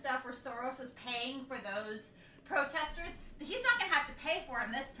BLM stuff where Soros was paying for those protesters, he's not going to have to pay for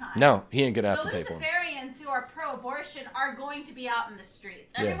them this time. No, he ain't going to have to pay for them. The Luciferians who are pro-abortion are going to be out in the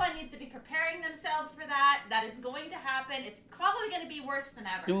streets. Everyone needs to be preparing themselves for that. That is going to happen. It's probably going to be worse than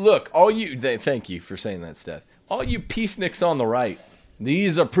ever. Look, thank you for saying that, Steph. All you peaceniks on the right,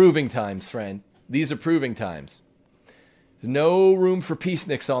 these are proving times, friend. These are proving times. There's no room for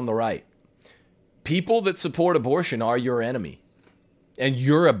peaceniks on the right. People that support abortion are your enemy. And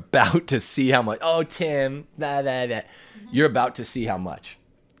you're about to see how much. Oh, Tim, You're about to see how much.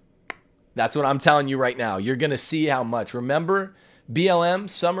 That's what I'm telling you right now. You're going to see how much. Remember BLM,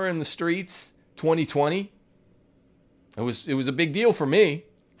 Summer in the Streets, 2020? It was a big deal for me.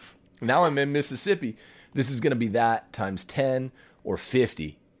 Now I'm in Mississippi. This is going to be that times 10 or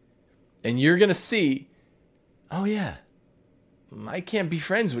 50. And you're going to see, oh yeah, I can't be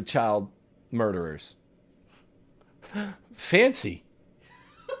friends with child murderers. Fancy.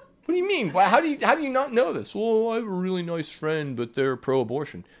 What do you mean? How do you not know this? Well, I have a really nice friend, but they're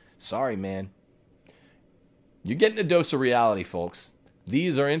pro-abortion. Sorry, man. You're getting a dose of reality, folks.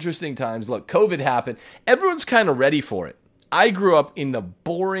 These are interesting times. Look, COVID happened. Everyone's kind of ready for it. I grew up in the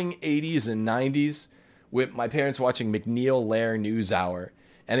boring 80s and 90s with my parents watching McNeil Lehrer NewsHour,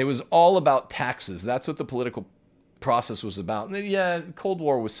 and it was all about taxes. That's what the political process was about. And then, yeah, Cold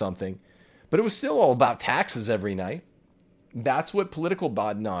War was something, but it was still all about taxes every night. That's what political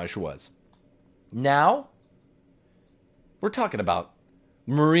badinage was. Now, we're talking about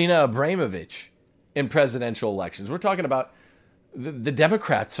Marina Abramovich in presidential elections. We're talking about the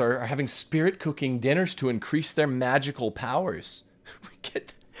Democrats are having spirit cooking dinners to increase their magical powers.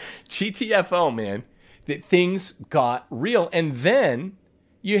 Get GTFO, man. That things got real. And then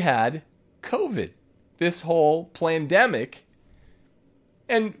you had COVID, this whole pandemic.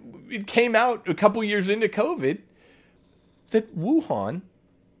 And it came out a couple years into COVID that Wuhan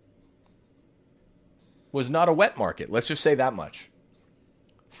was not a wet market. Let's just say that much.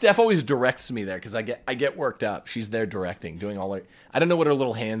 Steph always directs me there because I get worked up. She's there directing, doing all her... I don't know what her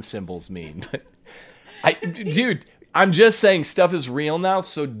little hand symbols mean. But dude, I'm just saying stuff is real now,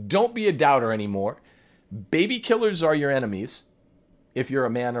 so don't be a doubter anymore. Baby killers are your enemies if you're a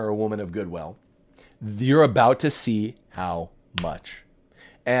man or a woman of goodwill. You're about to see how much.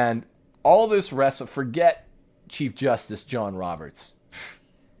 And all this rest of... Forget Chief Justice John Roberts.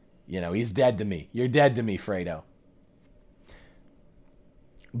 You know, he's dead to me. You're dead to me, Fredo.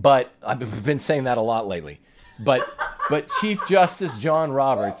 But I've been saying that a lot lately. But Chief Justice John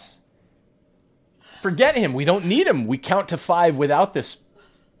Roberts, forget him. We don't need him. We count to 5 without this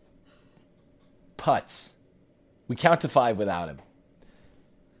putz. We count to 5 without him.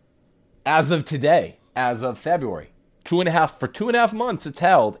 As of today, as of February, 2.5 months it's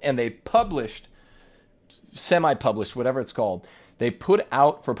held, and they published, semi-published, whatever it's called. They put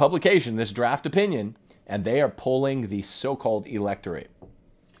out for publication this draft opinion, and they are polling the so-called electorate.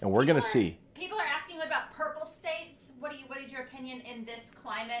 And we're going to see. People are asking, what about purple states? What is your opinion in this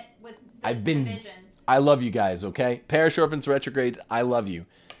climate with the division? I love you guys, okay? Parish orphans, retrogrades, I love you.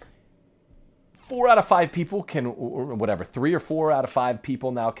 4 out of 5 people can, or whatever, 3 or 4 out of 5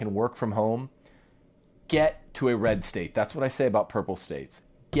 people now can work from home. Get to a red state. That's what I say about purple states.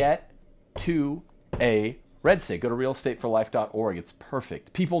 Get to a red state. Go to realestateforlife.org. It's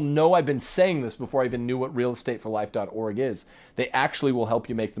perfect. People know I've been saying this before I even knew what realestateforlife.org is. They actually will help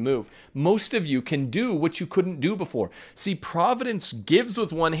you make the move. Most of you can do what you couldn't do before. See, Providence gives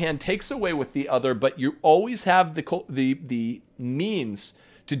with one hand, takes away with the other, but you always have the means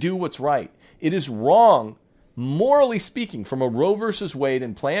to do what's right. It is wrong, morally speaking, from a Roe versus Wade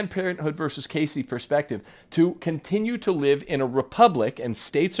and Planned Parenthood versus Casey perspective, to continue to live in a republic, and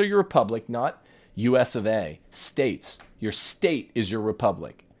states are your republic, not U.S. of A. States. Your state is your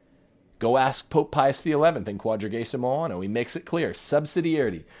republic. Go ask Pope Pius XI in Quadragesimo Anno. He makes it clear.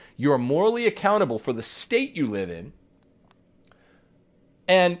 Subsidiarity. You are morally accountable for the state you live in.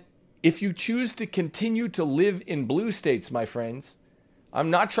 And if you choose to continue to live in blue states, my friends, I'm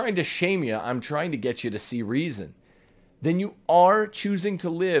not trying to shame you. I'm trying to get you to see reason. Then you are choosing to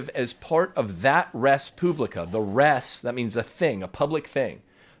live as part of that res publica. The res, that means a thing, a public thing.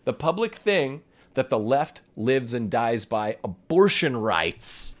 The public thing that the left lives and dies by, abortion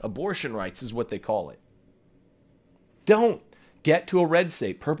rights. Abortion rights is what they call it. Don't get to a red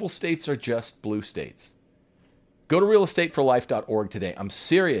state. Purple states are just blue states. Go to realestateforlife.org today. I'm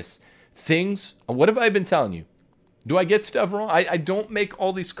serious. What have I been telling you? Do I get stuff wrong? I don't make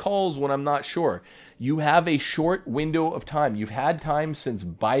all these calls when I'm not sure. You have a short window of time. You've had time since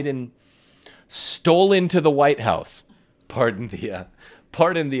Biden stole into the White House. Pardon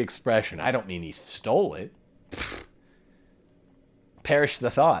the expression. I don't mean he stole it. Perish the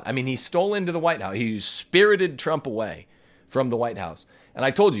thought. I mean, he stole into the White House. He spirited Trump away from the White House. And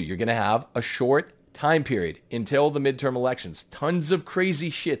I told you, you're going to have a short time period until the midterm elections. Tons of crazy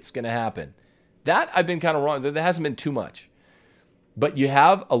shit's going to happen. That I've been kind of wrong. There hasn't been too much. But you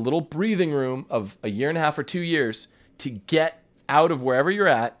have a little breathing room of a year and a half or 2 years to get out of wherever you're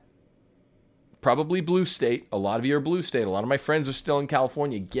at. Probably blue state. A lot of you are blue state. A lot of my friends are still in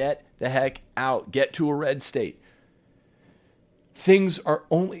California. Get the heck out. Get to a red state. Things are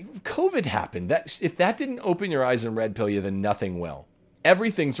only... COVID happened. If that didn't open your eyes and red pill you, then nothing will.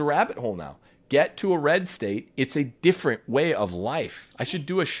 Everything's a rabbit hole now. Get to a red state. It's a different way of life. I should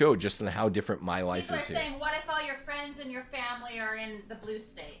do a show just on how different my life is here. People are saying, what if all your friends and your family are in the blue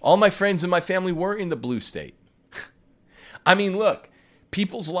state? All my friends and my family were in the blue state. I mean, look,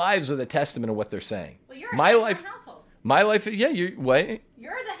 people's lives are the testament of what they're saying. Well, you're my life, of your own household. My life, yeah, you're the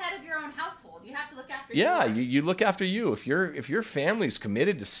head of your own household. You have to look after you. Yeah, you look after you. If your family's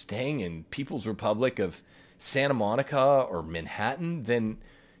committed to staying in People's Republic of Santa Monica or Manhattan, then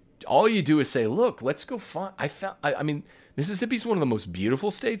all you do is say, look, let's go find... I mean, Mississippi's one of the most beautiful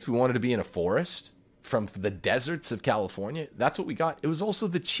states. We wanted to be in a forest from the deserts of California. That's what we got. It was also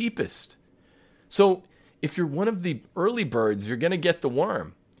the cheapest. So if you're one of the early birds, you're going to get the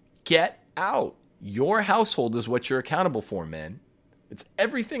worm. Get out. Your household is what you're accountable for, man. It's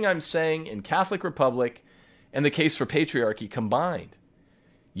everything I'm saying in Catholic Republic and the case for patriarchy combined.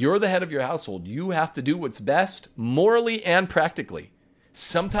 You're the head of your household. You have to do what's best morally and practically.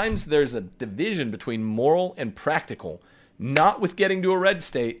 Sometimes there's a division between moral and practical, not with getting to a red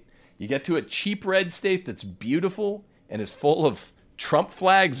state. You get to a cheap red state that's beautiful and is full of Trump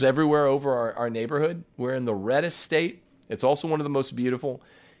flags everywhere over our neighborhood. We're in the reddest state. It's also one of the most beautiful.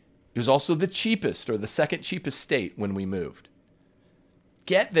 It was also the cheapest, or the second cheapest state when we moved.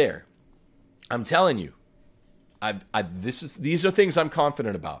 Get there. I'm telling you. These are things I'm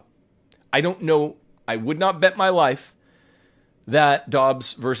confident about. I don't know. I would not bet my life that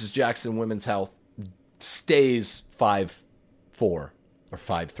Dobbs versus Jackson Women's Health stays 5-4 or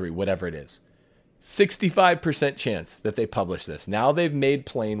 5-3, whatever it is. 65% chance that they publish this. Now they've made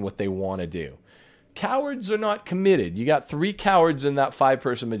plain what they want to do. Cowards are not committed. You got 3 cowards in that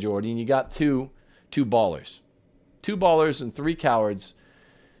 5-person majority, and you got two ballers. 2 ballers and 3 cowards.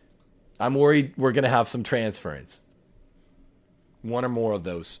 I'm worried we're going to have some transference. 1 or more of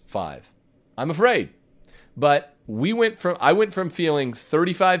those 5. I'm afraid. But I went from feeling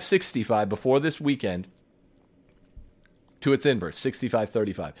 35-65 before this weekend to its inverse,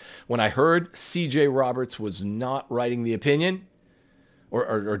 65-35. When I heard C.J. Roberts was not writing the opinion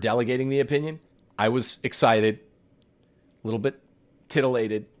or delegating the opinion, I was excited, a little bit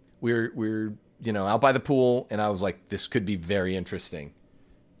titillated. We're out by the pool, and I was like, this could be very interesting.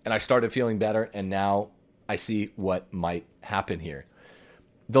 And I started feeling better, and now I see what might happen here.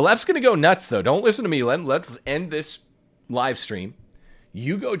 The left's going to go nuts, though. Don't listen to me. Let's end this live stream.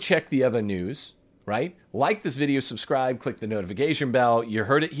 You go check the other news, right? Like this video, subscribe, click the notification bell. You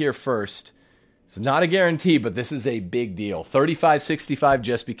heard it here first. It's not a guarantee, but this is a big deal. 35-65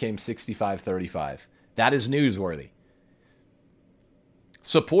 just became 65-35. That is newsworthy.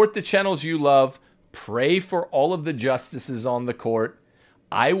 Support the channels you love. Pray for all of the justices on the court.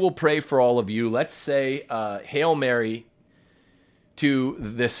 I will pray for all of you. Let's say Hail Mary to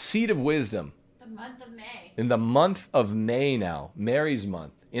the seat of wisdom. The month of May. In the month of May now. Mary's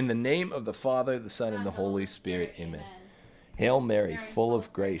month. In the name of the Father, the Son, and the Holy Spirit. Amen. Hail Mary, full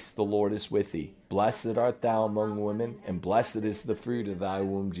of grace, the Lord is with thee. Blessed art thou among women, and blessed is the fruit of thy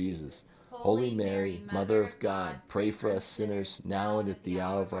womb, Jesus. Holy Mary, Mother of God, pray for us sinners, now and at the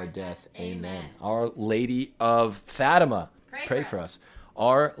hour of our death. Amen. Our Lady of Fatima, pray for us.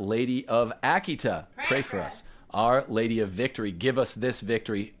 Our Lady of Akita, pray for us. Our Lady of Victory, give us this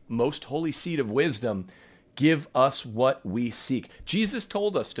victory. Most holy seat of wisdom, give us what we seek. Jesus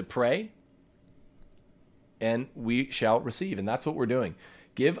told us to pray, and we shall receive. And that's what we're doing.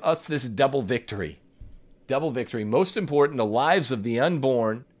 Give us this double victory. Double victory. Most important, the lives of the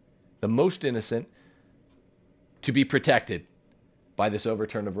unborn, the most innocent, to be protected by this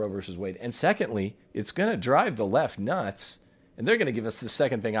overturn of Roe versus Wade. And secondly, it's going to drive the left nuts. And they're going to give us the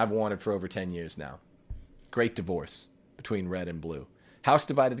second thing I've wanted for over 10 years now. Great divorce between red and blue. House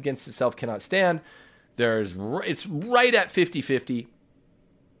divided against itself cannot stand. It's right at 50-50.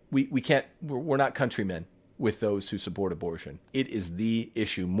 We're not countrymen with those who support abortion. It is the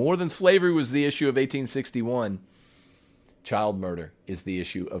issue. More than slavery was the issue of 1861, child murder is the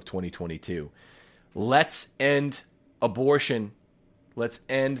issue of 2022. Let's end abortion. Let's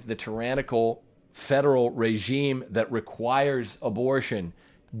end the tyrannical federal regime that requires abortion.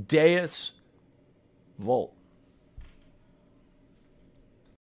 Deus Volt.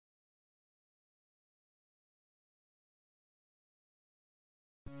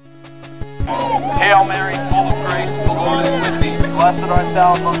 Hail Mary, full of grace, the Lord is with thee. Blessed art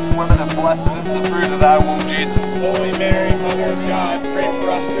thou amongst women, and blessed is the fruit of thy womb, Jesus. Holy Mary, Mother of God, pray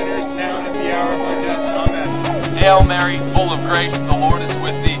for us sinners, now and at the hour of our death. Amen. Hail Mary, full of grace, the Lord is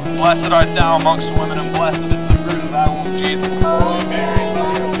with thee. Blessed art thou amongst women, and blessed is the fruit of thy womb, Jesus. Holy Mary,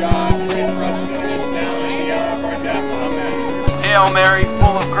 Mother of God, pray for us sinners, now and at the hour of our death. Amen. Hail Mary,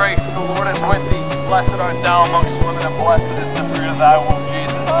 full of grace, the Lord is with thee. Blessed art thou amongst women, and blessed is the fruit of thy womb,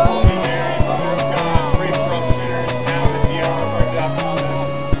 Jesus. Holy Mary, Mother of God, pray for us sinners, now and at the hour of our death.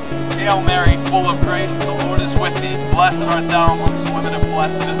 Amen. Hail Mary, full of grace, the Lord is with thee. Blessed art thou amongst women, and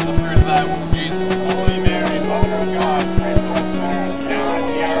blessed is the fruit of thy womb, Jesus. Holy Mary, Mother of God, pray for us sinners, now and at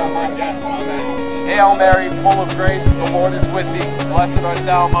the hour of our death. Amen. Hail Mary, full of grace, the Lord is with thee. Blessed art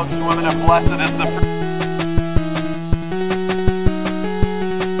thou amongst women, and blessed is the fruit